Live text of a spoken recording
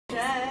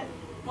that.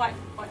 What?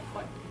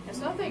 It's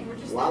nothing. We're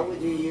just. Why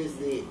would you use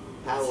the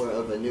power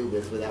of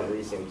Anubis without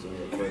researching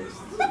it first?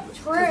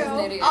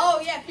 True.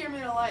 Oh yeah,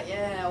 pyramid of light.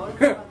 Yeah, what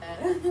about that?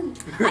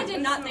 I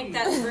did not think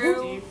that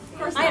through. Of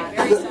course I am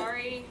not. very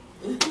sorry.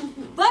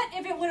 But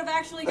if it would have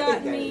actually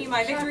gotten me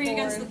my victory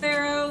against the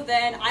Pharaoh,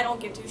 then I don't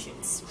give two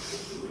shits.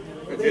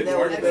 I think that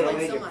would have been a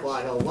major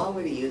plot hole. Why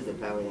would he use the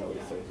power without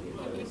researching it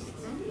first?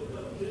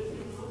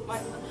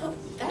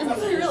 That's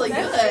actually really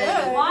good.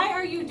 Why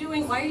are you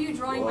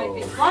drawing my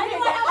face? Why do I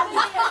have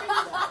this?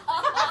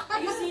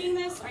 Are you seeing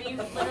this? Are you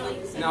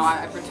literally seeing No,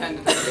 I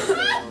pretend to.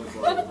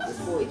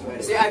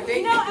 See, I think.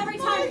 You know, every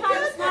time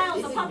Kyle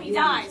smiles, the puppy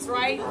dies,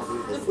 right?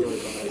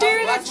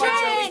 Dude, that's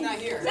why Joey's not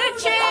here. The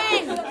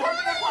chin!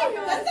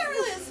 That's not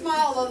really a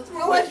smile though. It's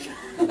more like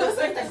That's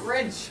like the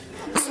Grinch.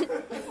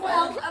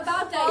 well,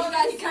 about that, you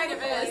guys kind of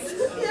is.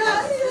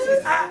 Yeah.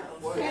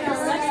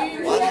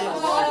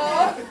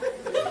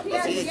 He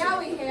has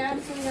yowie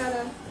hands, so we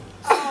gotta.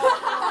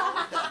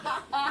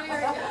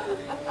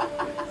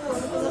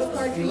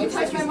 Can you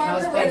touch my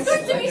marker? It's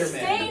going to be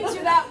stained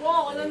to that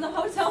wall, and then the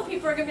hotel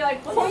people are going to be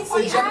like, what is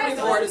The Jeopardy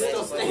board is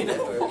still stained at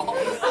the wall.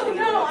 Oh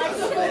no, I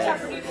took the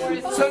Jeopardy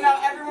board. So now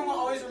everyone will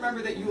always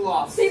remember that you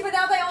lost. See, but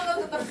now they all know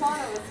that the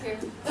fauna was here.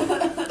 Oh,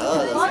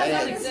 doesn't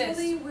that's exist.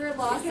 Really weird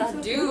lockets. Yes, I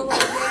with do.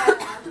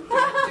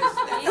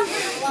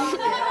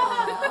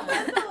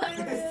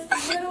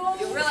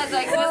 You realize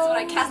I exist when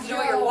I cast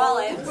away your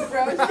wallet.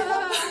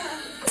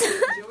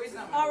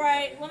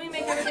 Alright, let me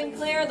make everything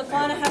clear. The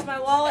fauna has my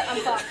wallet, I'm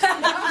fucked. He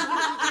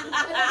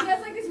has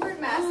like this weird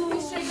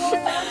masochist shit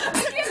going on. I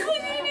can't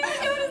believe you didn't even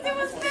notice it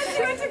was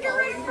missing. I took it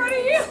right in front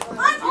of you.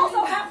 I'm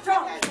also half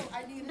drunk.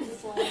 I needed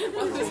this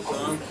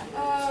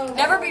one.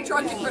 Never be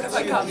drunk in front of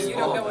my copy. You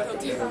don't know what he'll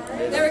do.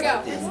 There we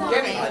go.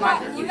 Give me, it's my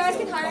turn. You guys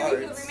can hire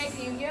me for the remake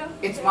of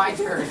Yu-Gi-Oh! It's my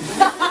turn.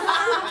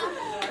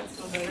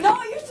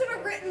 No, you should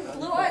have written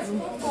Blue Eyes Full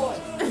Boy.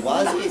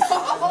 Why is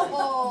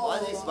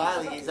he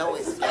smiling? He's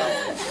always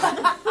smiling.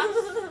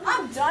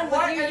 I'm done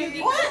with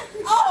you. What?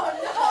 Oh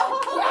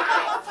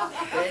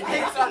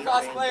Thanks on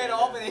cosplay at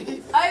Albany.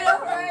 no! I know,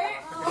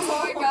 right?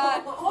 Oh my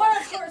god. Or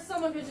of course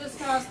someone could just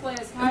cosplay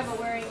as Kaiba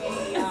wearing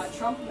a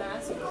Trump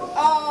mask.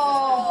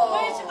 Oh.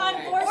 Which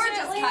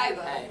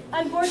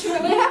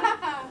unfortunately,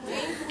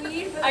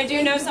 I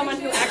do know someone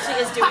who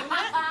actually is doing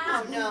that.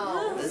 Oh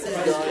no. This is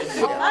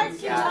going I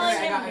keep telling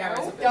him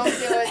no. Don't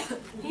do it.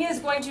 He is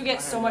going to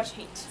get so much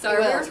hate.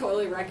 Sorry, we're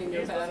totally wrecking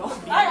your panel.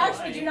 I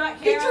actually do not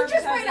care. Did you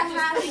just write a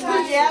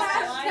hashtag? Yes.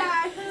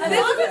 Hashtag. As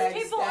long as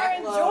people are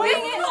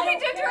enjoying it, What we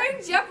did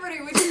during Jeopardy,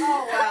 we did the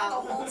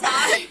whole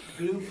time.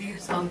 Blue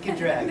Peeps Hunky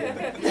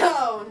Dragon.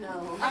 No.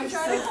 I'm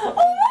trying to.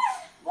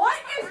 What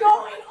is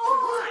going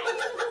on?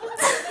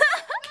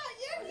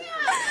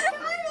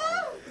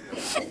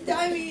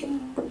 I mean,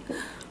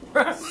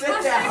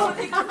 Sit down.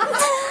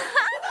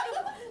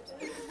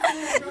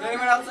 Would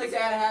anyone else like to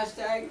add a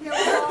hashtag?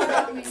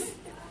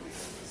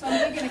 so I'm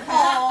making a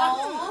cat.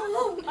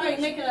 Alright,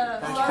 make it a.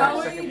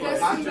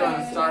 I'm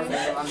drawing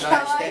starfish. I'm done.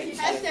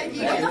 Hashtag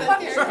you guys don't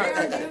care. I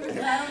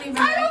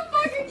don't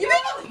fucking. You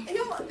make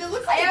it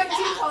looks like I have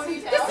two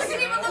ponytails. This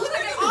doesn't even look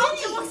like an arm.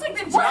 It looks like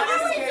the.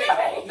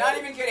 Not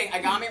even kidding.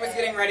 Agami was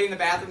getting ready in the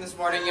bathroom this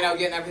morning, you know,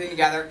 getting everything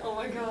together. Oh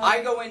my god.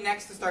 I go in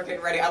next to start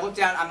getting ready. I look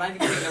down. I'm not even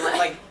kidding. There were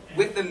like,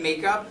 with the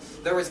makeup,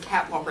 there was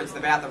cat paw prints in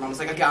the bathroom. I was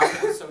like, Agami,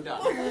 I'm so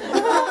done. Where did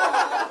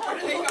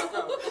the makeup go?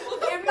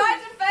 In my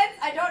defense,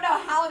 I don't know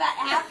how that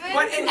happened.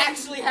 But it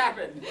actually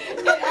happened.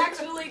 It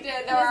actually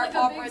did. There are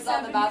paw prints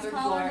on the bathroom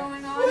floor.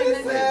 What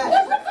is that?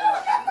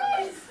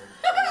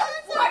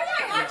 Why do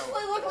I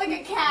actually look like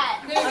a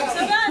cat? I'm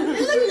so done.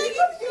 You look like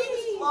a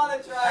kitty.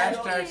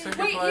 Hashtag second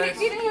Wait, you place.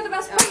 didn't hear the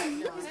best part.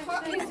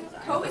 His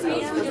coat is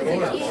made from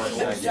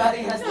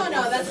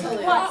No, that's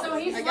totally. What? So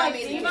he's like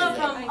Diva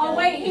from. Oh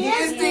wait, he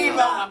is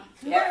Diva.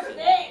 Here's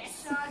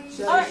this.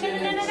 Oh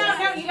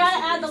no! You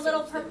gotta add the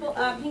little purple,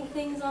 pink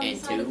things on the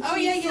side. Oh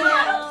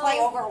yeah. Play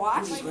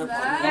Overwatch.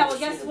 Yeah. Well,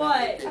 guess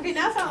what? Okay,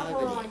 now it's not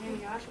full on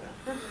Inuyasha.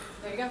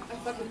 There you go.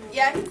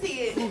 Yeah, I can see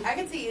it. I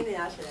can see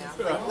Inuyasha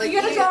now. Like,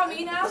 You gonna draw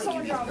me now?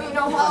 Someone draw me.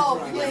 No,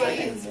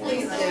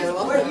 please do.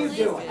 What are you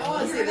doing? I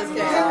want to see this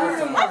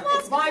character.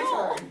 It's my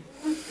turn.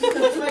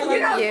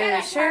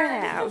 You sure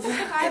have.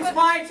 It's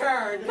my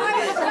turn. Oh,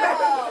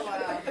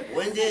 wow.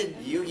 When did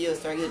Yu-Gi-Oh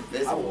start getting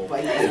visible?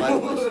 My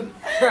question.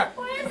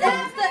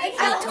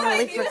 I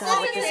totally forgot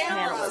what this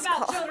panel was About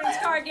called. children's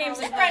card games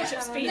and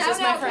friendship speeches,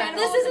 my friend.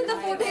 This isn't the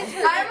 4-page.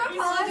 I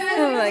apologize.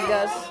 Oh my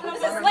gosh.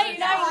 This is late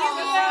night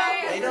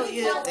Yu-Gi-Oh. They don't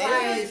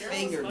use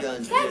finger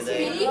guns, do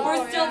they?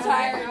 We're still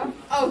tired.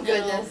 Oh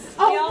goodness.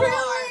 We all really?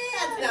 are.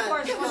 That's Of not.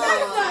 course we That's are.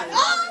 not.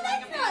 Oh,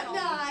 that's not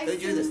nice. Who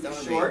drew the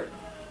stone? Short.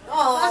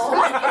 Oh.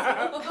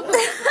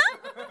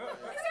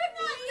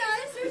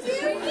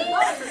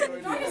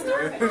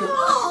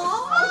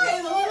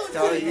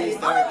 Story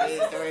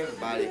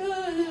everybody.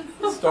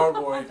 Starboy. Star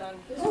gone.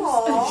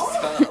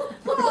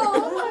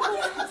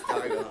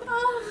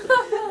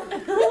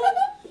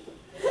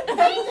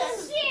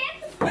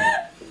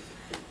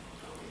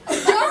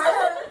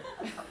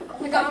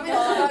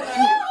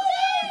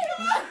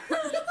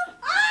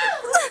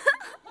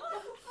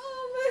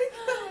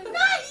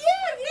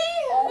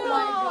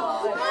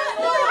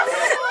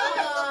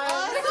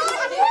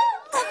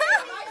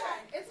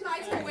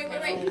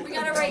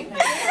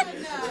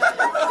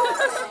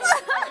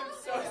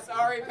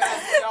 sorry,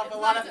 Pat. Stuff. A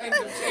lot of things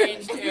have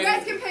changed. You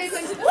guys can pay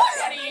attention to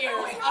 20 years. A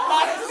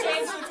lot has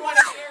changed in 20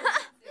 years.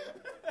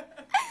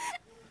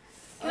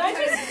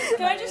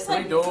 Can I just like?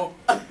 Window.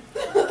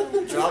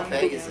 Draw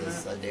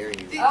Pegasus, I dare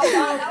you. Oh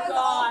god, that was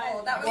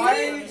awful. That was Why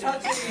are you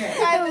touching it?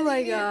 Oh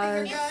my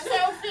gosh.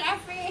 so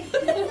fluffy.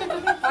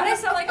 Why did I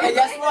sound like? Hey,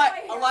 guess what?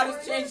 A lot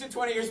has changed in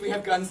 20 years. We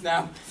have guns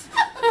now.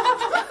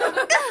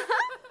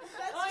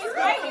 He's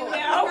right, you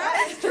know.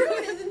 It's true,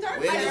 it is in dark.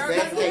 Where does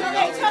Red Okay,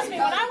 take trust me.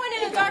 When I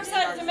went into Dark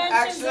Side of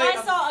Dimensions and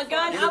I saw a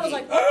gun, I was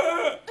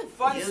like,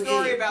 Fun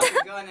story about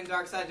the gun in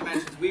Dark Side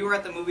Dimensions. We were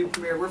at the movie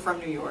premiere. We're from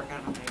New York. I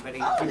don't know if anybody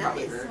you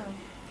probably heard.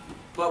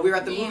 But we were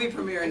at the movie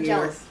premiere in New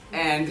York,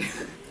 and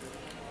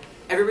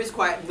everybody's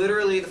quiet.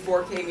 Literally, the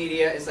 4K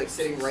media is like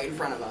sitting right in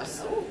front of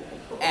us,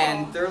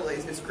 and they're like,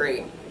 it's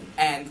great.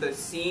 And the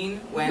scene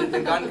when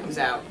the gun comes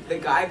out, the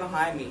guy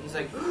behind me, he's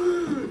like,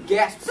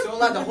 gasps so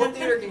loud the whole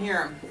theater can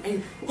hear him. And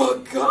he, oh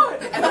god!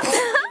 And the whole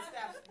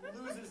staff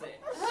loses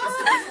it. Just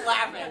starts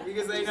laughing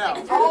because they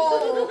know.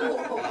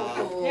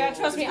 Oh. yeah,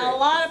 trust me, a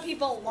lot of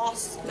people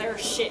lost their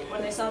shit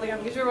when they saw the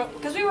gun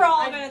because we were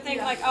all gonna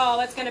think like, oh,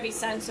 it's gonna be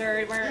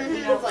censored. We're,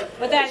 you know,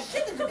 but then,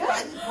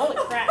 holy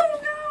crap!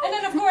 And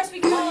then of course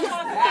we can all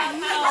talk about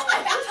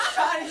how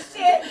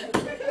Shit.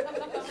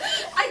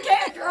 I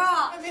can't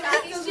draw. I mean,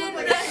 I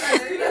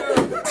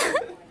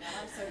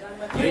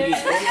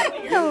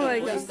Oh my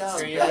god. Stop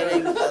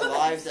betting the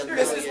lives of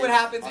This is what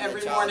happens on the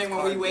every child's morning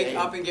when we card wake game.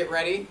 up and get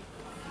ready.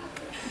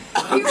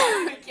 He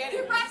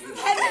wraps his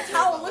head in a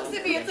towel, looks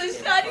at me, and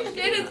says, "Shiny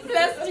kid, it's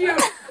best you."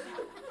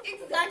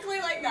 Exactly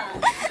like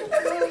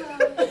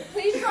that.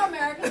 Please draw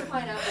American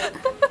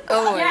pineapple.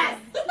 Oh my Yes.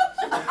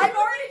 I've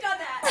already done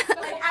that.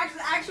 Like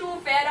actual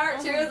fan art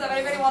too. So if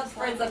anybody wants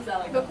prints, I'm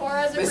selling. Before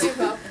as a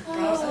rainbow.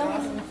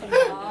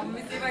 Let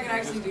me see if I can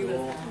actually do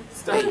this.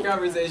 Start the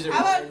conversation.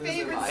 How about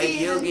favorite Hey,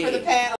 season Yogi. for the panel?